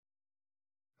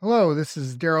Hello, this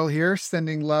is Daryl here,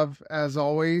 sending love as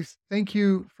always. Thank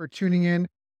you for tuning in.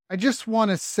 I just want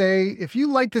to say if you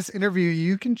like this interview,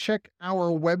 you can check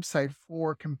our website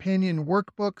for companion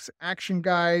workbooks, action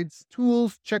guides,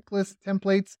 tools, checklists,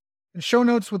 templates, and show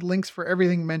notes with links for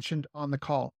everything mentioned on the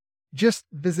call. Just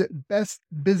visit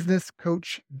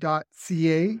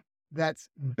bestbusinesscoach.ca. That's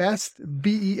best,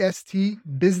 B-E-S-T,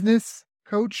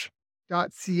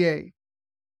 businesscoach.ca.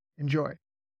 Enjoy.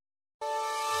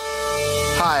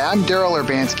 Hi, I'm Daryl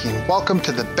Urbanski, and welcome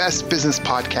to the Best Business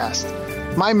Podcast.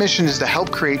 My mission is to help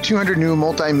create 200 new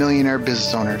multi-millionaire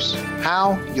business owners.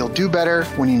 How? You'll do better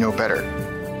when you know better.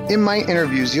 In my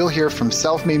interviews, you'll hear from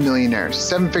self-made millionaires,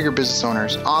 seven-figure business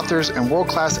owners, authors, and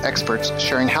world-class experts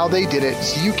sharing how they did it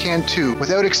so you can too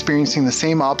without experiencing the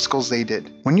same obstacles they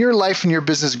did. When your life and your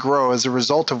business grow as a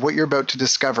result of what you're about to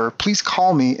discover, please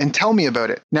call me and tell me about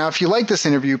it. Now, if you like this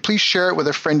interview, please share it with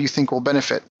a friend you think will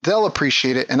benefit. They'll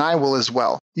appreciate it, and I will as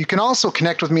well. You can also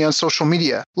connect with me on social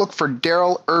media. Look for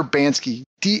Daryl Urbanski,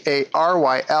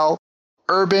 D-A-R-Y-L,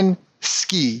 Urban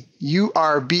Ski,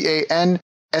 U-R-B-A-N-S-K-I,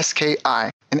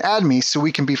 and add me so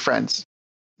we can be friends.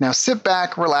 Now sit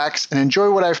back, relax, and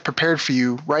enjoy what I've prepared for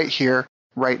you right here,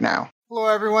 right now. Hello,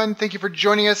 everyone. Thank you for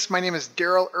joining us. My name is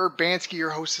Daryl Urbanski, your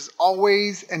host as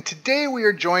always, and today we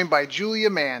are joined by Julia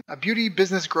Mann, a beauty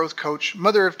business growth coach,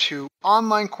 mother of two,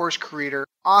 online course creator,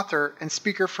 author, and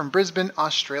speaker from Brisbane,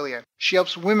 Australia. She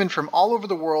helps women from all over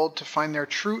the world to find their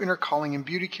true inner calling in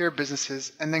beauty care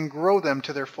businesses and then grow them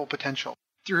to their full potential.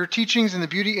 Through her teachings in the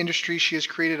beauty industry, she has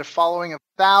created a following of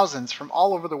thousands from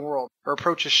all over the world. Her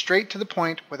approach is straight to the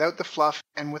point, without the fluff,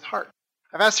 and with heart.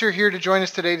 I've asked her here to join us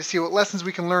today to see what lessons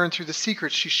we can learn through the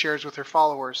secrets she shares with her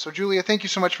followers. So, Julia, thank you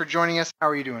so much for joining us. How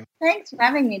are you doing? Thanks for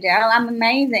having me, Daryl. I'm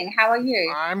amazing. How are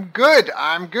you? I'm good.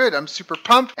 I'm super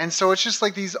pumped. And so it's just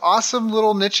like these awesome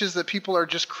little niches that people are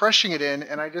just crushing it in.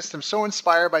 And I just am so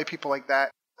inspired by people like that.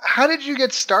 How did you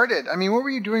get started? I mean, what were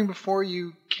you doing before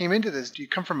you came into this? Do you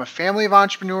come from a family of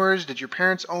entrepreneurs? Did your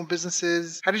parents own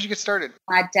businesses? How did you get started?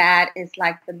 My dad is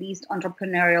like the least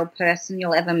entrepreneurial person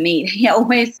you'll ever meet. He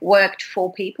always worked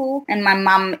for people. And my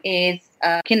mum is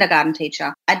a kindergarten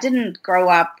teacher. I didn't grow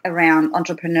up around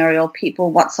entrepreneurial people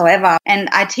whatsoever. And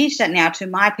I teach that now to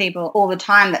my people all the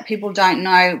time, that people don't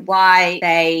know why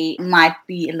they might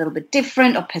be a little bit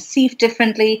different or perceived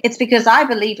differently. It's because I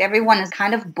believe everyone is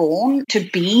kind of born to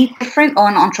be different or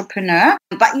an entrepreneur,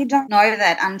 but you don't know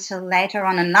that until later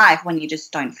on in life when you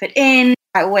just don't fit in.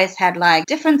 I always had like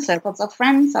different circles of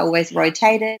friends. I always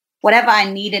rotated whatever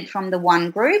I needed from the one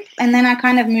group, and then I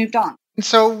kind of moved on. And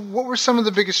so what were some of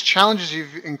the biggest challenges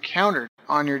you've encountered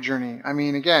on your journey? I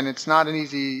mean, again, it's not an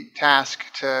easy task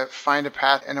to find a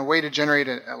path and a way to generate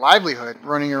a livelihood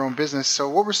running your own business. So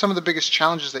what were some of the biggest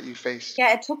challenges that you faced?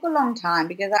 Yeah, it took a long time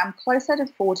because I'm closer to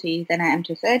 40 than I am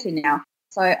to 30 now.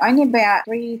 So only about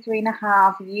three and a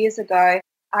half years ago,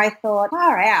 I thought,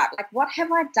 far out, like what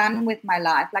have I done with my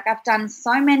life? Like I've done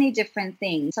so many different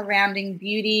things surrounding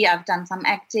beauty. I've done some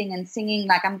acting and singing.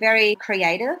 Like I'm very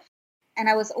creative. And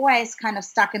I was always kind of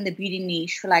stuck in the beauty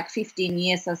niche for like 15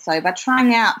 years or so, but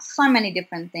trying out so many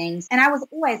different things. And I was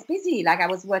always busy. Like I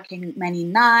was working many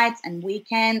nights and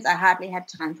weekends. I hardly had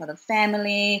time for the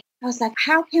family. I was like,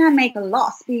 how can I make a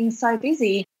loss being so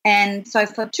busy? And so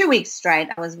for 2 weeks straight,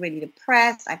 I was really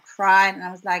depressed. I cried and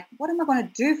I was like, what am I going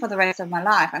to do for the rest of my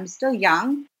life? I'm still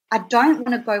young. I don't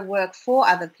want to go work for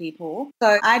other people.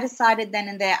 So I decided then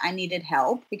and there I needed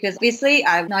help because obviously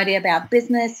I have no idea about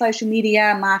business, social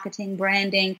media, marketing,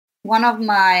 branding. One of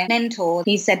my mentors,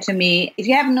 he said to me, if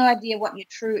you have no idea what your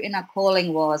true inner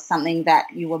calling was, something that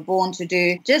you were born to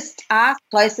do, just ask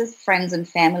closest friends and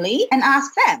family and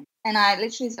ask them. And I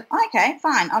literally said, okay,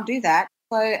 fine, I'll do that.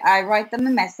 So I wrote them a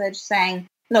message saying,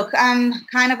 look, I'm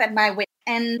kind of at my wit.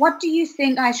 And what do you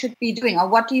think I should be doing? Or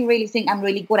what do you really think I'm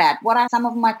really good at? What are some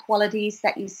of my qualities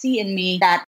that you see in me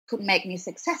that could make me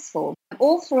successful?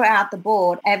 All throughout the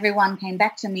board, everyone came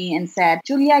back to me and said,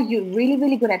 Julia, you're really,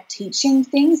 really good at teaching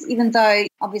things, even though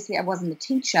obviously I wasn't a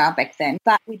teacher back then.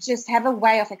 But we just have a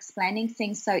way of explaining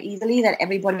things so easily that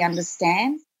everybody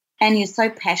understands. And you're so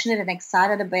passionate and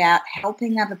excited about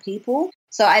helping other people.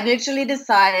 So I literally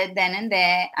decided then and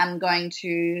there I'm going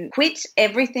to quit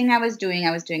everything I was doing.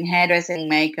 I was doing hairdressing,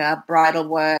 makeup, bridal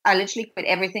work. I literally quit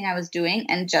everything I was doing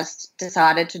and just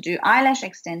decided to do eyelash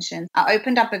extensions. I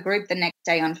opened up a group the next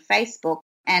day on Facebook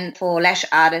and for lash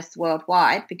artists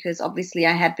worldwide, because obviously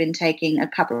I had been taking a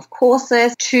couple of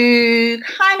courses to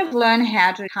kind of learn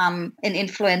how to become an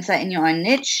influencer in your own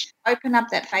niche. Open up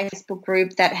that Facebook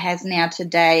group that has now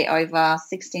today over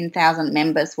 16,000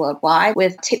 members worldwide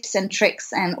with tips and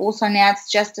tricks. And also now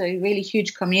it's just a really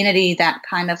huge community that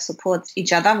kind of supports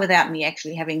each other without me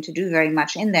actually having to do very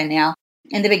much in there now.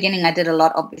 In the beginning, I did a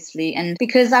lot, obviously. And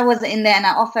because I was in there and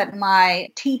I offered my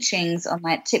teachings or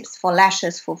my tips for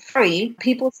lashes for free,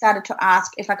 people started to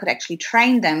ask if I could actually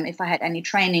train them, if I had any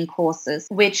training courses,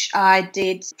 which I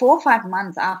did 4 or 5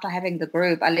 months after having the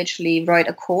group. I literally wrote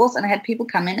a course and I had people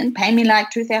come in and pay me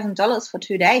like $2,000 for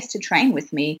 2 days to train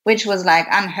with me, which was like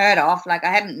unheard of. Like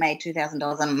I hadn't made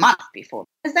 $2,000 a month before.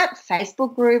 Because that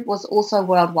Facebook group was also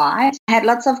worldwide, I had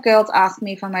lots of girls ask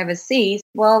me from overseas,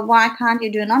 well, why can't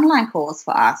you do an online course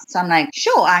for us? So I'm like,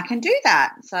 sure, I can do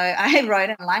that. So I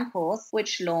wrote an online course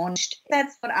which launched.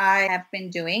 That's what I have been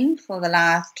doing for the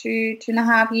last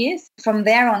 2.5 years. From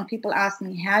there on, people ask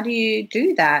me, how do you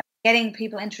do that? Getting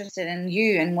people interested in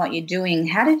you and what you're doing.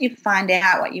 How did you find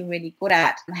out what you're really good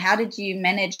at? How did you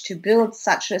manage to build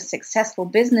such a successful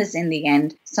business in the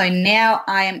end? So now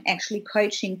I am actually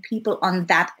coaching people on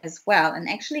that as well, and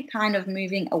actually kind of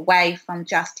moving away from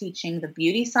just teaching the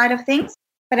beauty side of things.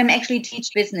 But I'm actually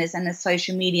teaching business and the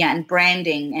social media and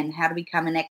branding and how to become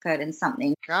an expert in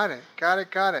something. Got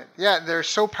it. Yeah, they're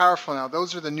so powerful now.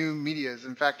 Those are the new medias.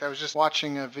 In fact, I was just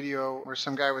watching a video where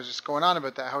some guy was just going on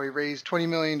about that, how he raised $20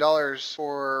 million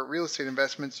for real estate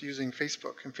investments using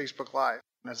Facebook and Facebook Live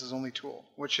as his only tool,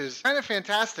 which is kind of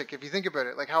fantastic if you think about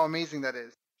it, like how amazing that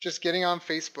is. Just getting on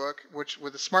Facebook, which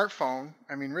with a smartphone,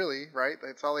 I mean, really, right?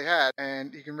 That's all he had.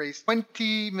 And you can raise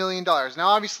 $20 million. Now,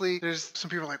 obviously, there's some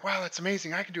people like, wow, that's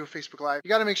amazing. I can do a Facebook Live. You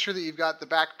got to make sure that you've got the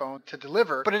backbone to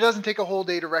deliver. But it doesn't take a whole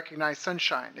day to recognize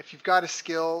sunshine. If you've got a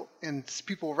skill and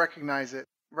people recognize it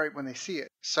right when they see it.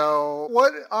 So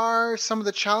what are some of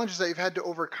the challenges that you've had to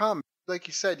overcome? Like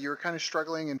you said, you were kind of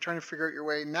struggling and trying to figure out your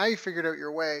way. Now you figured out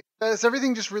your way. Has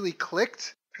everything just really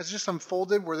clicked? Has it just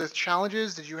unfolded? Were there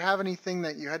challenges? Did you have anything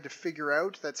that you had to figure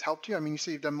out that's helped you? I mean, you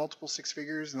say you've done multiple 6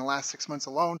 figures in the last 6 months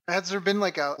alone. Has there been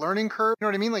like a learning curve? You know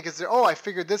what I mean? Like, is there, I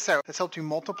figured this out. That's helped you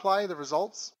multiply the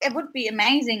results? It would be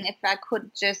amazing if I could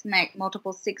just make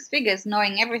multiple 6 figures,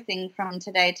 knowing everything from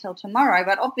today till tomorrow.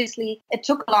 But obviously, it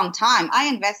took a long time. I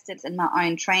invested in my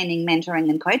own training, mentoring,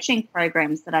 and coaching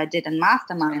programs that I did in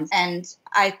masterminds. And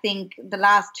I think the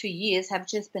last 2 years have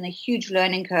just been a huge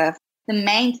learning curve. The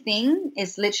main thing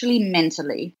is literally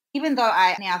mentally. Even though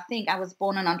I now think I was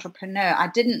born an entrepreneur, I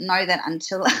didn't know that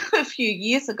until a few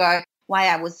years ago, why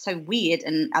I was so weird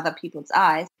in other people's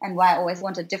eyes and why I always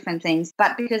wanted different things.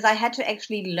 But because I had to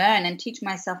actually learn and teach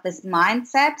myself this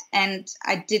mindset, and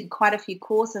I did quite a few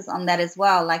courses on that as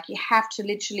well. Like you have to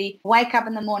literally wake up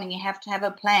in the morning, you have to have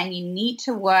a plan, you need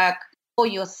to work for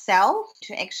yourself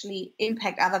to actually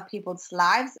impact other people's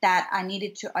lives that I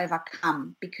needed to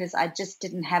overcome because I just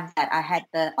didn't have that. I had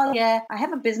I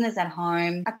have a business at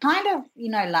home. I kind of,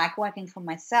 like working for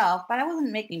myself, but I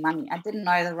wasn't making money. I didn't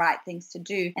know the right things to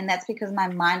do. And that's because my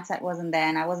mindset wasn't there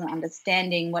and I wasn't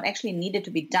understanding what actually needed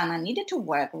to be done. I needed to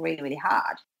work really, really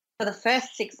hard. For the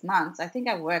first 6 months, I think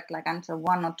I worked like until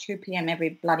 1 or 2 p.m.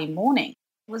 every bloody morning.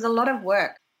 It was a lot of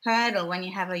work. Hurdle when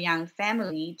you have a young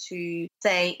family to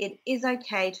say it is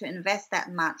okay to invest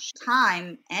that much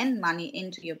time and money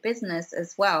into your business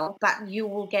as well, but you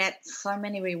will get so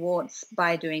many rewards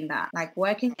by doing that. Like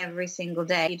working every single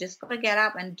day, you just got to get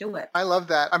up and do it. I love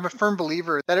that. I'm a firm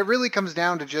believer that it really comes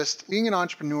down to just being an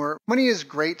entrepreneur. Money is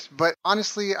great, but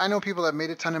honestly, I know people that have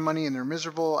made a ton of money and they're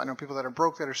miserable. I know people that are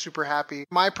broke that are super happy.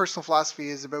 My personal philosophy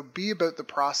is be about the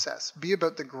process, be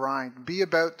about the grind, be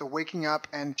about the waking up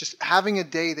and just having a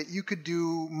day that you could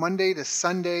do Monday to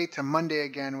Sunday to Monday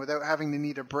again without having to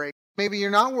need a break. Maybe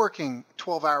you're not working a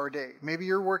 12-hour day. Maybe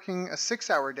you're working a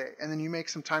 6-hour day, and then you make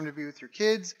some time to be with your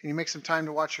kids, and you make some time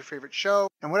to watch your favorite show,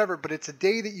 and whatever. But it's a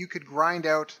day that you could grind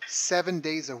out 7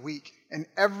 days a week. And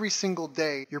every single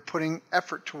day, you're putting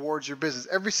effort towards your business.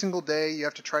 Every single day, you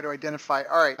have to try to identify,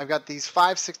 all right, I've got these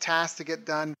 5-6 tasks to get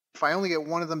done. If I only get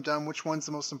one of them done, which one's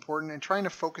the most important? And trying to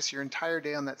focus your entire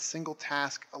day on that single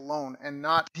task alone and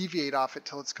not deviate off it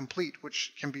till it's complete,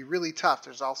 which can be really tough.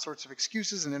 There's all sorts of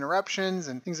excuses and interruptions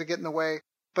and things that get in the way.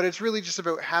 But it's really just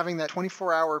about having that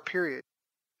 24-hour period.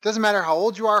 Doesn't matter how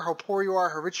old you are, how poor you are,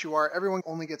 how rich you are, everyone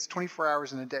only gets 24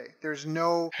 hours in a day. There's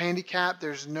no handicap,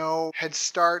 there's no head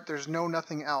start, there's no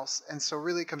nothing else. And so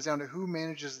really it comes down to who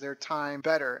manages their time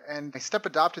better. And my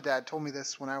step-adopted dad told me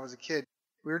this when I was a kid.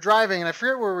 We were driving, and I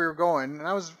forget where we were going, and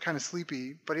I was kind of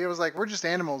sleepy, but he was like, we're just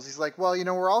animals. He's like, well,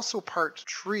 we're also part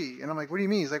tree. And I'm like, what do you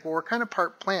mean? He's like, well, we're kind of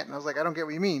part plant. And I was like, I don't get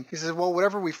what you mean. He says, well,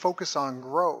 whatever we focus on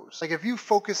grows. Like if you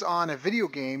focus on a video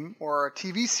game or a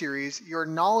TV series, your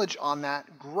knowledge on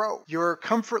that grows. Your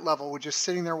comfort level with just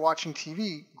sitting there watching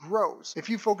TV grows. If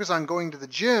you focus on going to the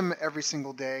gym every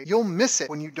single day, you'll miss it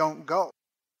when you don't go.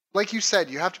 Like you said,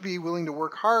 you have to be willing to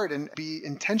work hard and be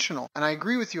intentional. And I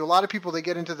agree with you. A lot of people, they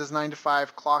get into this 9 to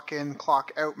 5 clock in,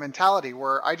 clock out mentality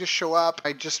where I just show up,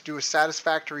 I just do a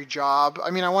satisfactory job. I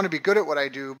mean, I want to be good at what I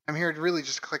do. I'm here to really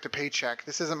just collect a paycheck.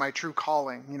 This isn't my true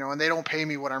calling, and they don't pay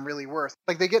me what I'm really worth.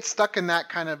 Like they get stuck in that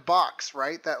kind of box,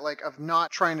 right? That like of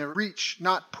not trying to reach,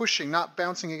 not pushing, not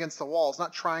bouncing against the walls,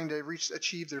 not trying to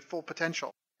achieve their full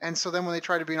potential. And so then when they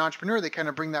try to be an entrepreneur, they kind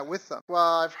of bring that with them.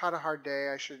 Well, I've had a hard day.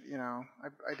 I should,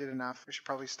 I did enough. I should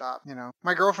probably stop,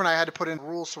 My girlfriend and I had to put in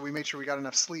rules so we made sure we got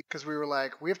enough sleep because we were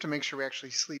like, we have to make sure we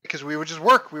actually sleep because we would just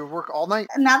work. We would work all night.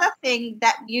 Another thing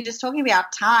that you're just talking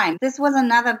about time. This was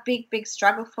another big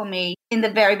struggle for me in the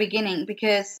very beginning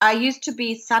because I used to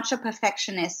be such a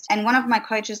perfectionist. And one of my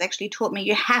coaches actually taught me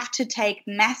you have to take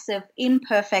massive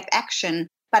imperfect action.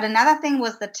 But another thing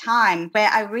was the time where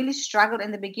I really struggled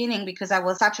in the beginning because I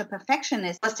was such a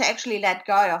perfectionist was to actually let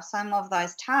go of some of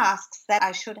those tasks that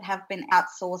I should have been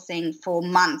outsourcing for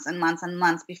months and months and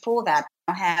months before that.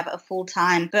 I have a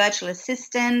full-time virtual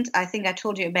assistant. I think I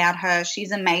told you about her.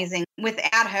 She's amazing.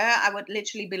 Without her, I would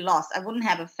literally be lost. I wouldn't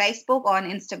have a Facebook or an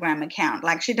Instagram account.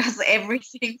 Like she does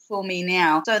everything for me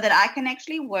now so that I can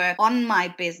actually work on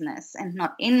my business and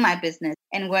not in my business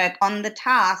and work on the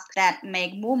tasks that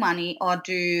make more money or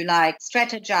do like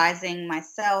strategizing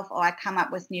myself or I come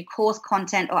up with new course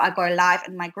content or I go live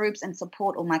in my groups and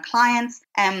support all my clients.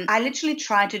 I literally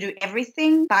try to do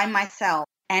everything by myself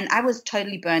and I was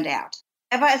totally burned out.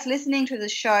 Whoever is listening to the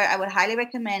show, I would highly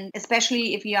recommend,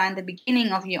 especially if you are in the beginning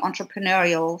of your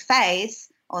entrepreneurial phase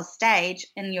or stage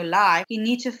in your life, you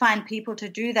need to find people to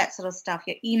do that sort of stuff,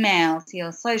 your emails,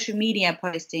 your social media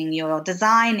posting, your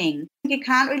designing. You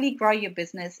can't really grow your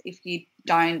business if you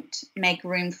don't make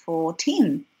room for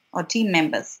team or team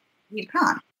members. You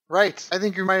can't. Right. I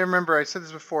think you might remember I said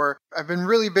this before. I've been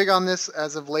really big on this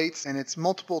as of late, and it's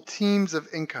multiple teams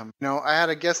of income. I had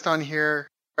a guest on here,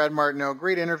 Brad Martineau,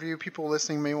 great interview. People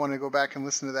listening may want to go back and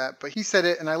listen to that. But he said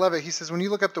it, and I love it. He says, when you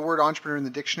look up the word entrepreneur in the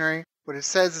dictionary, what it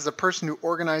says is a person who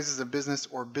organizes a business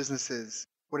or businesses.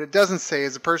 What it doesn't say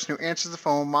is a person who answers the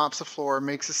phone, mops the floor,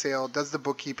 makes a sale, does the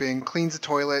bookkeeping, cleans the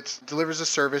toilet, delivers a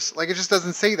service. Like it just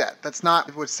doesn't say that. That's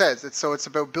not what it says. It's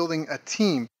about building a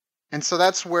team. And so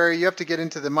that's where you have to get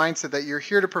into the mindset that you're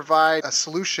here to provide a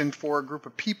solution for a group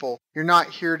of people. You're not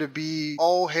here to be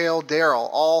all hail Daryl,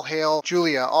 all hail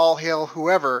Julia, all hail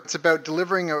whoever. It's about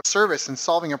delivering a service and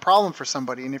solving a problem for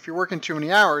somebody. And if you're working too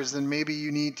many hours, then maybe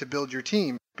you need to build your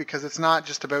team because it's not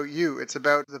just about you. It's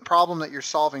about the problem that you're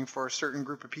solving for a certain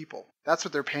group of people. That's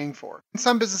what they're paying for. And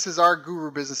some businesses are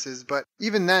guru businesses, but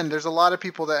even then, there's a lot of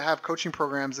people that have coaching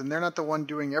programs and they're not the one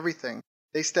doing everything.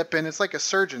 They step in. It's like a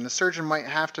surgeon. The surgeon might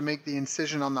have to make the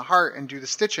incision on the heart and do the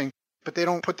stitching, but they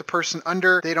don't put the person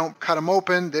under. They don't cut them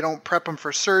open. They don't prep them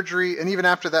for surgery. And even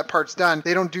after that part's done,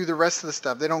 they don't do the rest of the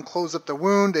stuff. They don't close up the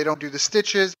wound. They don't do the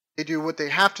stitches. They do what they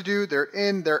have to do. They're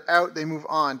in, they're out. They move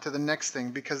on to the next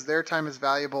thing because their time is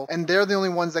valuable. And they're the only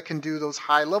ones that can do those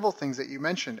high level things that you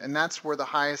mentioned. And that's where the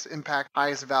highest impact,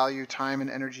 highest value, time and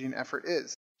energy and effort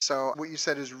is. So what you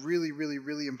said is really, really,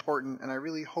 really important, and I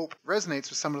really hope resonates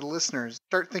with some of the listeners.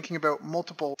 Start thinking about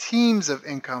multiple teams of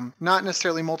income, not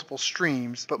necessarily multiple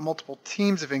streams, but multiple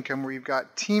teams of income where you've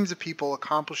got teams of people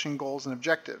accomplishing goals and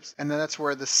objectives. And then that's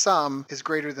where the sum is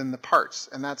greater than the parts.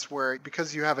 And that's where,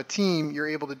 because you have a team, you're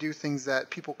able to do things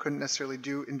that people couldn't necessarily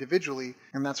do individually,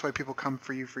 and that's why people come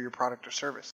for you for your product or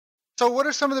service. So what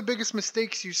are some of the biggest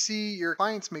mistakes you see your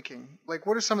clients making? Like,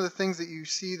 what are some of the things that you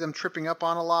see them tripping up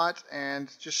on a lot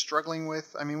and just struggling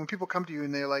with? I mean, when people come to you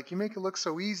and they're like, you make it look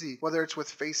so easy, whether it's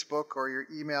with Facebook or your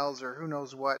emails or who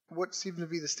knows what seem to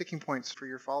be the sticking points for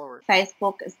your followers?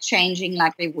 Facebook is changing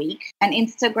like a week, and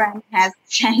Instagram has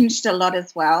changed a lot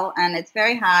as well, and it's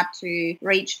very hard to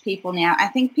reach people now. I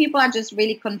think people are just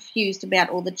really confused about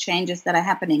all the changes that are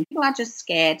happening. People are just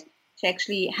scared to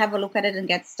actually have a look at it and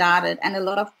get started. And a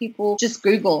lot of people just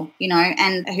Google,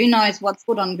 and who knows what's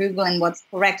put on Google and what's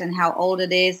correct and how old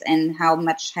it is and how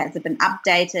much has it been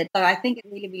updated. So I think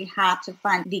it's really hard to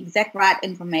find the exact right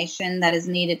information that is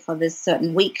needed for this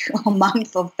certain week or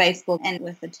month of Facebook and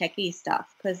with the techie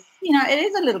stuff. Because, it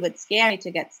is a little bit scary to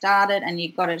get started and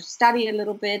you've got to study a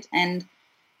little bit and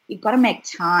you've got to make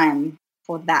time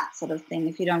for that sort of thing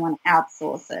if you don't want to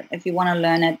outsource it, if you want to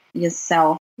learn it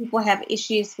yourself. People have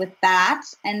issues with that.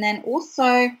 And then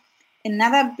also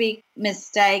another big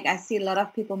mistake I see a lot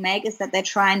of people make is that they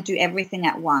try and do everything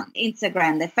at once.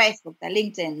 Instagram, their Facebook, their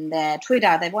LinkedIn, their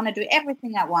Twitter, they want to do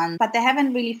everything at once, but they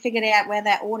haven't really figured out where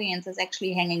their audience is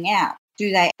actually hanging out. Do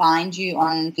they find you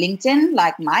on LinkedIn?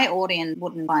 Like my audience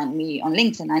wouldn't find me on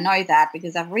LinkedIn. I know that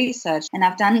because I've researched and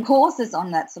I've done courses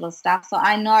on that sort of stuff. So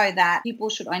I know that people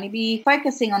should only be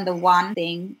focusing on the one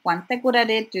thing. Once they're good at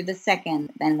it, do the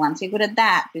second. Then once you're good at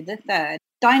that, do the third.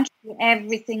 Don't do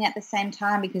everything at the same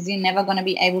time because you're never going to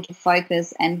be able to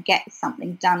focus and get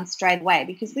something done straight away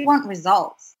because we want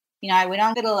results. We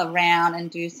don't fiddle around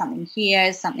and do something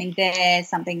here, something there,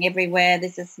 something everywhere.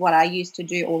 This is what I used to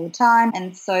do all the time.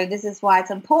 And so this is why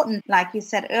it's important, like you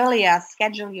said earlier,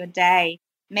 schedule your day.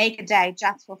 Make a day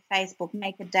just for Facebook.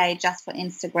 Make a day just for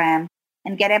Instagram.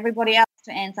 And get everybody else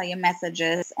to answer your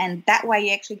messages. And that way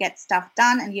you actually get stuff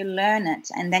done and you learn it.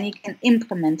 And then you can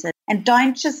implement it. And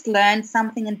don't just learn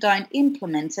something and don't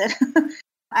implement it.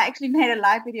 I actually made a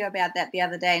live video about that the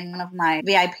other day in one of my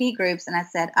VIP groups, and I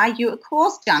said, are you a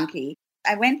course junkie?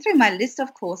 I went through my list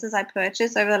of courses I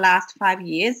purchased over the last 5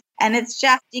 years, and it's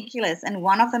just ridiculous. And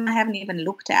one of them I haven't even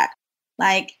looked at.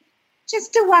 Like,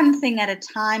 just do one thing at a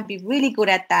time, be really good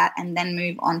at that, and then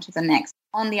move on to the next.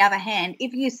 On the other hand,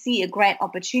 if you see a great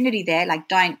opportunity there, like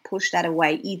don't push that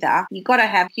away either. You've got to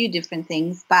have a few different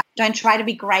things, but don't try to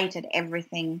be great at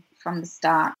everything from the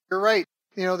start. You're right.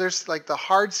 There's like the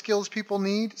hard skills people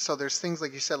need. So there's things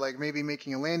like you said, like maybe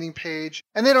making a landing page.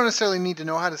 And they don't necessarily need to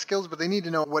know how to skills, but they need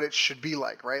to know what it should be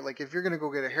like, right? Like if you're going to go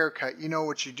get a haircut, you know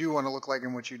what you do want to look like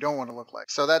and what you don't want to look like.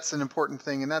 So that's an important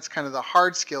thing. And that's kind of the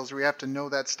hard skills where you have to know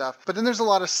that stuff. But then there's a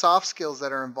lot of soft skills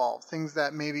that are involved. Things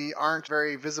that maybe aren't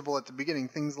very visible at the beginning.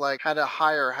 Things like how to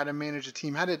hire, how to manage a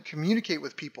team, how to communicate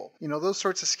with people. Those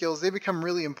sorts of skills, they become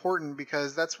really important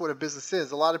because that's what a business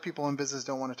is. A lot of people in business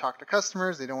don't want to talk to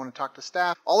customers. They don't want to talk to staff.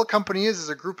 All a company is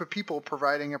a group of people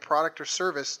providing a product or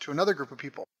service to another group of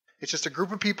people. It's just a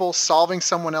group of people solving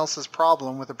someone else's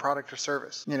problem with a product or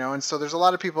service, and so there's a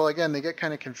lot of people, again, they get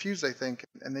kind of confused, I think,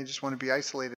 and they just want to be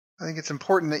isolated. I think it's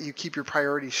important that you keep your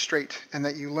priorities straight and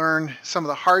that you learn some of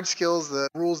the hard skills, the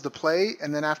rules to play,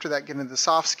 and then after that get into the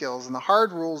soft skills. And the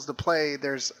hard rules to play,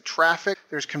 there's traffic,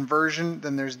 there's conversion,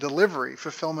 then there's delivery,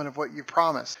 fulfillment of what you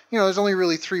promised. There's only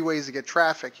really 3 ways to get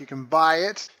traffic. You can buy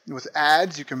it with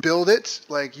ads, you can build it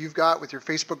like you've got with your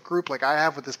Facebook group, like I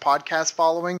have with this podcast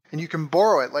following, and you can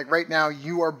borrow it. Like right now,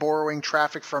 you are borrowing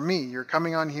traffic from me. You're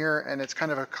coming on here and it's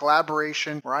kind of a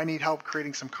collaboration where I need help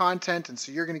creating some content, and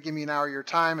so you're going to give me an hour of your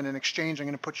time, and in exchange, I'm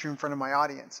going to put you in front of my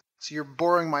audience. So you're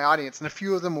borrowing my audience, and a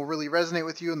few of them will really resonate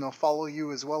with you and they'll follow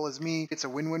you as well as me. It's a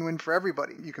win-win-win for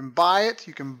everybody. You can buy it,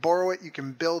 you can borrow it, you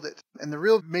can build it. And the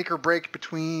real make or break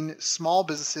between small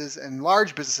businesses and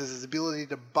large businesses is the ability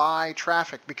to buy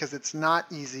traffic, because it's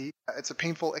not easy. It's a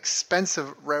painful,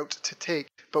 expensive route to take.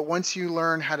 But once you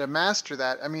learn how to master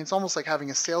that, it's almost like having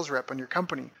a sales rep on your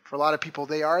company. For a lot of people,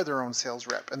 they are their own sales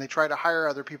rep, and they try to hire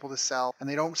other people to sell, and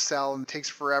they don't sell, and it takes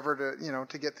forever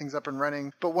to get things up and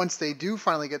running. But once they do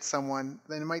finally get someone,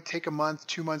 then it might take a month,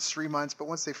 2 months, 3 months, but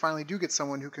once they finally do get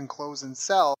someone who can close and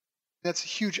sell, that's a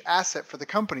huge asset for the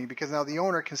company, because now the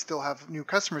owner can still have new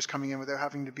customers coming in without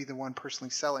having to be the one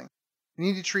personally selling. You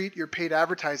need to treat your paid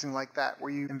advertising like that,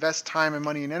 where you invest time and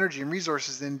money and energy and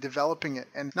resources in developing it,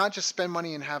 and not just spend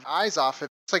money and have eyes off it.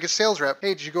 It's like a sales rep.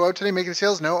 Hey, did you go out today making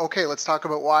sales? No? Okay, let's talk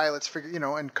about why. Let's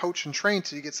figure, and coach and train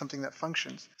till you get something that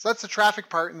functions. So that's the traffic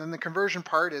part. And then the conversion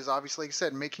part is obviously, like I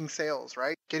said, making sales,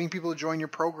 right? Getting people to join your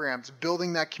programs,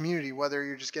 building that community, whether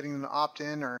you're just getting them to opt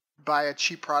in or buy a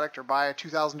cheap product or buy a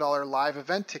 $2,000 live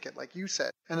event ticket, like you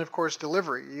said. And of course,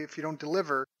 delivery. If you don't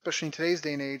deliver, especially in today's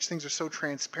day and age, things are so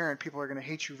transparent, people are going to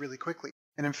hate you really quickly.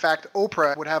 And in fact,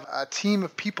 Oprah would have a team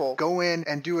of people go in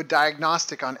and do a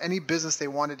diagnostic on any business they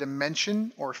wanted to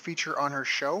mention or feature on her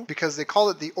show, because they call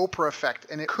it the Oprah effect,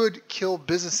 and it could kill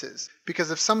businesses.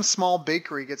 Because if some small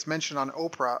bakery gets mentioned on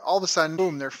Oprah, all of a sudden,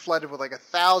 boom, they're flooded with like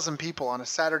 1,000 people on a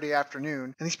Saturday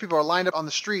afternoon. And these people are lined up on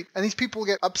the street, and these people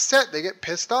get upset. They get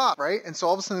pissed off, right? And so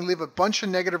all of a sudden they leave a bunch of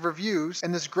negative reviews,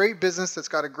 and this great business that's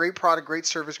got a great product, great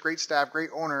service, great staff, great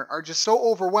owner are just so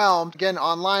overwhelmed. Again,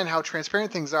 online, how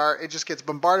transparent things are, it just gets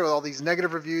bombarded with all these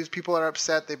negative reviews. People are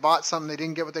upset. They bought something. They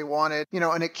didn't get what they wanted,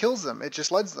 and it kills them. It just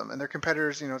floods them. And their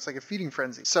competitors, it's like a feeding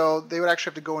frenzy. So they would actually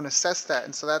have to go and assess that.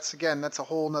 And so that's a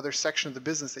whole nother section of the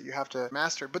business that you have to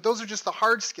master. But those are just the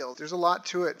hard skills. There's a lot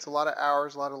to it. It's a lot of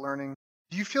hours, a lot of learning.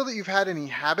 Do you feel that you've had any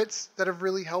habits that have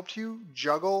really helped you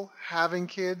juggle having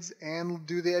kids and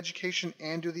do the education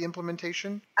and do the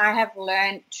implementation? I have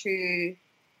learned to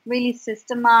really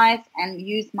systemize and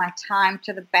use my time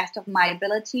to the best of my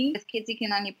ability. As kids, you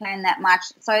can only plan that much.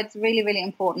 So it's really, really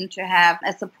important to have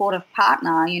a supportive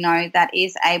partner, that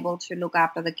is able to look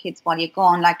after the kids while you're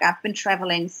gone. Like, I've been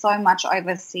traveling so much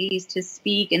overseas to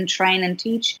speak and train and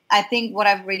teach. I think what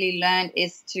I've really learned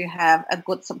is to have a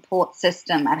good support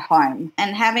system at home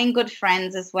and having good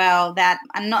friends as well that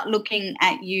are not looking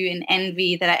at you in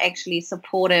envy, that are actually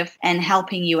supportive and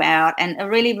helping you out, and a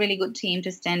really, really good team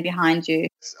to stand behind you.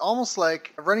 It's almost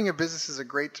like running a business is a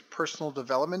great personal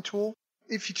development tool.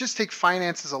 If you just take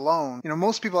finances alone,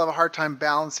 most people have a hard time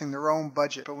balancing their own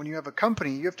budget. But when you have a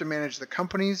company, you have to manage the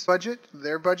company's budget,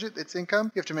 their budget, its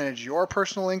income. You have to manage your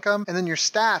personal income. And then your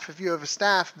staff, if you have a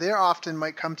staff, they often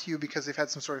might come to you because they've had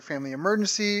some sort of family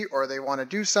emergency, or they want to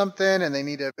do something and they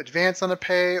need to advance on a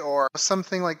pay or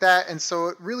something like that. And so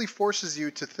it really forces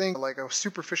you to think like a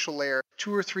superficial layer,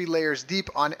 2 or 3 layers deep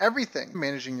on everything,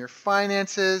 managing your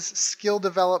finances, skill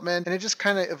development, and it just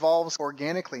kind of evolves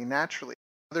organically, naturally.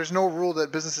 There's no rule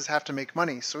that businesses have to make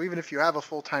money. So even if you have a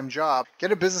full-time job,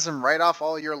 get a business and write off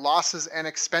all your losses and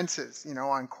expenses,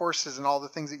 on courses and all the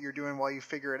things that you're doing while you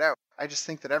figure it out. I just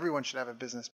think that everyone should have a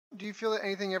business. Do you feel that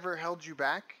anything ever held you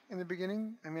back in the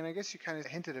beginning? I mean, I guess you kind of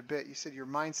hinted a bit. You said your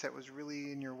mindset was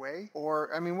really in your way. Or,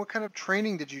 what kind of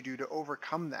training did you do to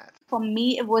overcome that? For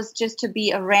me, it was just to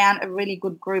be around a really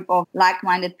good group of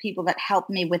like-minded people that helped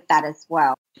me with that as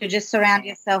well. To just surround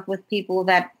yourself with people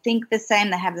that think the same,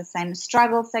 that have the same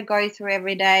struggles they go through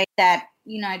every day, that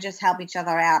just help each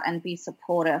other out and be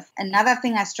supportive. Another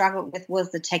thing I struggled with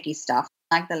was the techie stuff,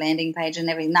 like the landing page and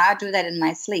everything. Now I do that in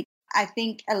my sleep. I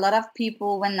think a lot of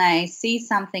people, when they see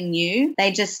something new, they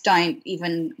just don't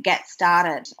even get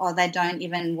started, or they don't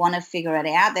even want to figure it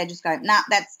out. They just go, nah,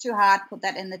 that's too hard. Put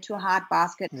that in the too hard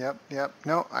basket. Yep.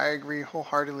 No, I agree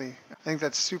wholeheartedly. I think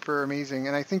that's super amazing.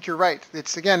 And I think you're right.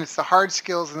 It's the hard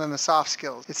skills and then the soft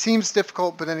skills. It seems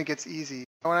difficult, but then it gets easy.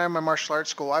 When I was in my martial arts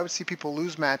school, I would see people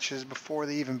lose matches before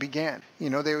they even began.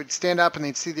 They would stand up and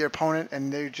they'd see their opponent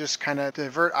and they would just kind of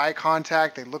divert eye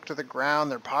contact. They'd look to the ground,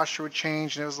 their posture would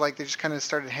change, and it was like they just kind of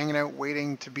started hanging out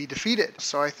waiting to be defeated.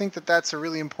 So I think that that's a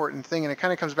really important thing, and it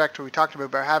kind of comes back to what we talked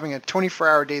about having a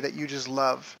 24-hour day that you just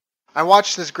love. I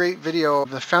watched this great video.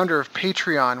 The founder of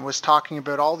Patreon was talking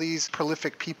about all these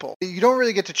prolific people. You don't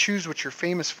really get to choose what you're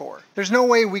famous for. There's no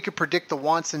way we could predict the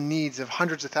wants and needs of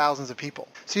hundreds of thousands of people.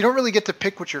 So you don't really get to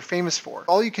pick what you're famous for.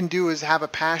 All you can do is have a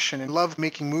passion and love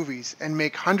making movies and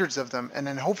make hundreds of them, and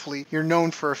then hopefully you're known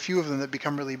for a few of them that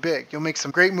become really big. You'll make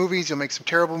some great movies, you'll make some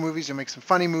terrible movies, you'll make some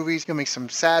funny movies, you'll make some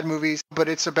sad movies, but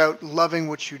it's about loving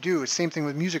what you do. It's the same thing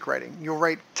with music writing. You'll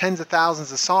write tens of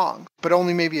thousands of songs, but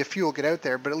only maybe a few will get out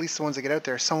there, but at least the ones that get out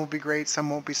there, some will be great, some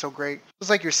won't be so great. It's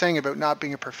like you're saying about not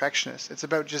being a perfectionist. It's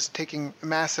about just taking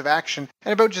massive action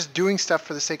and about just doing stuff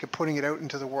for the sake of putting it out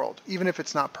into the world, even if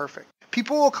it's not perfect.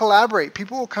 People will collaborate.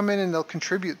 People will come in and they'll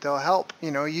contribute. They'll help.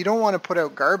 You don't want to put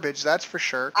out garbage, that's for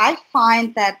sure. I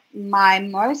find that my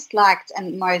most liked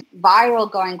and most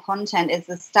viral going content is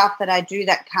the stuff that I do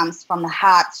that comes from the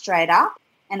heart straight up,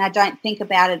 and I don't think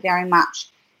about it very much.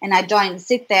 And I don't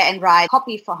sit there and write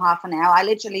copy for half an hour. I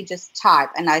literally just type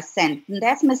and I send. And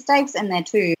there's mistakes in there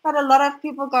too. But a lot of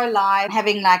people go live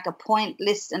having like a point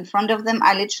list in front of them.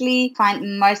 I literally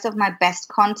find most of my best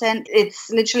content,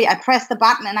 it's literally I press the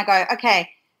button and I go,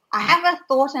 okay, I have a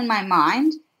thought in my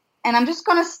mind and I'm just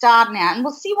going to start now and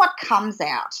we'll see what comes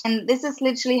out. And this is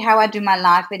literally how I do my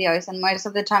live videos. And most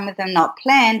of the time, if they're not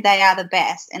planned, they are the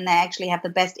best and they actually have the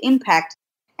best impact.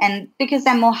 And because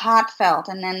they're more heartfelt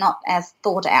and they're not as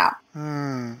thought out.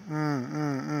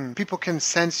 People can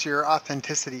sense your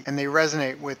authenticity and they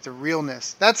resonate with the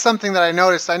realness. That's something that I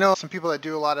noticed. I know some people that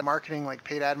do a lot of marketing, like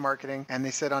paid ad marketing, and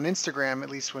they said on Instagram, at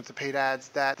least with the paid ads,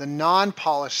 that the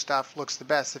non-polished stuff looks the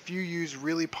best. If you use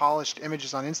really polished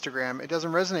images on Instagram, it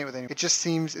doesn't resonate with anyone. It just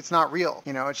seems it's not real.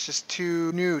 It's just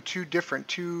too new, too different,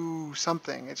 too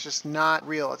something. It's just not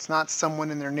real. It's not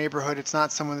someone in their neighborhood. It's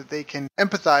not someone that they can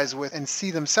empathize with and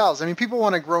see themselves. People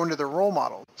want to grow into their role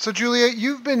model. So Julia,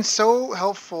 you've been so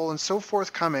helpful and so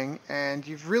forthcoming, and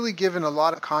you've really given a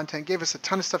lot of content, gave us a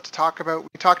ton of stuff to talk about.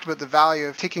 We talked about the value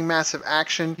of taking massive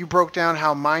action. You broke down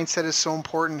how mindset is so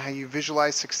important, how you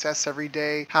visualize success every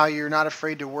day, how you're not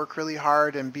afraid to work really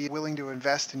hard and be willing to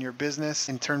invest in your business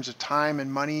in terms of time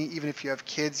and money. Even if you have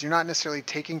kids, you're not necessarily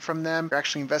taking from them. You're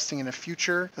actually investing in a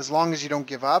future as long as you don't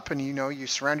give up and you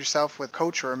surround yourself with a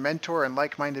coach or a mentor and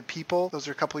like-minded people. Those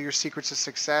are a couple of your secrets of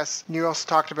success. And you also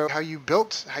talked about how you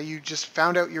just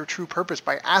found out your true purpose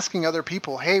by asking other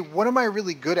people, hey, what am I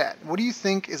really good at? What do you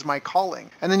think is my calling?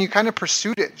 And then you kind of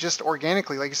pursued it just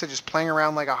organically, like you said, just playing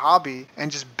around like a hobby, and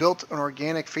just built an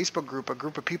organic Facebook group, a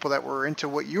group of people that were into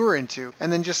what you were into,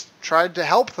 and then just tried to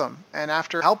help them. And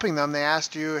after helping them, they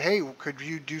asked you, hey, could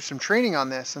you do some training on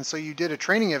this? And so you did a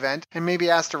training event and maybe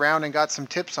asked around and got some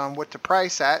tips on what to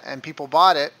price at, and people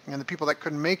bought it. And the people that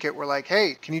couldn't make it were like,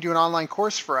 hey, can you do an online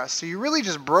course for us? So you really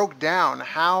just broke down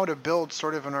how to build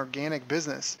sort of an organic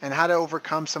business and how to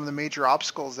overcome some of the major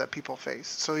obstacles that people face.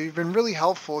 So you've been really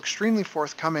helpful, extremely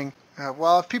forthcoming.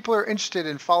 Well, if people are interested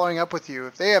in following up with you,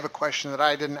 if they have a question that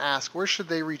I didn't ask, where should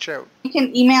they reach out? You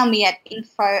can email me at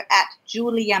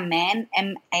info@juliamann,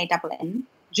 M-A-N-N.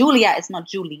 Julia is not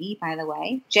Julie, by the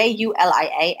way.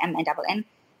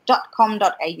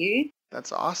 JULIAMANN.com.au.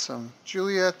 That's awesome.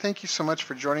 Julia, thank you so much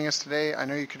for joining us today. I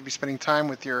know you could be spending time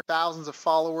with your thousands of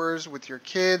followers, with your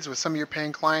kids, with some of your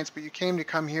paying clients, but you came to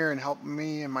come here and help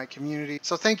me and my community.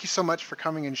 So thank you so much for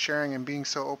coming and sharing and being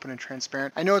so open and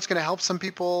transparent. I know it's going to help some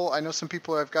people. I know some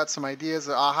people have got some ideas,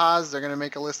 ahas. They're going to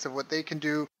make a list of what they can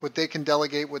do, what they can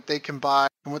delegate, what they can buy,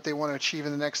 and what they want to achieve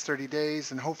in the next 30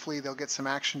 days. And hopefully they'll get some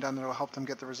action done that will help them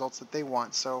get the results that they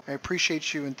want. So I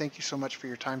appreciate you and thank you so much for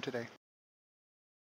your time today.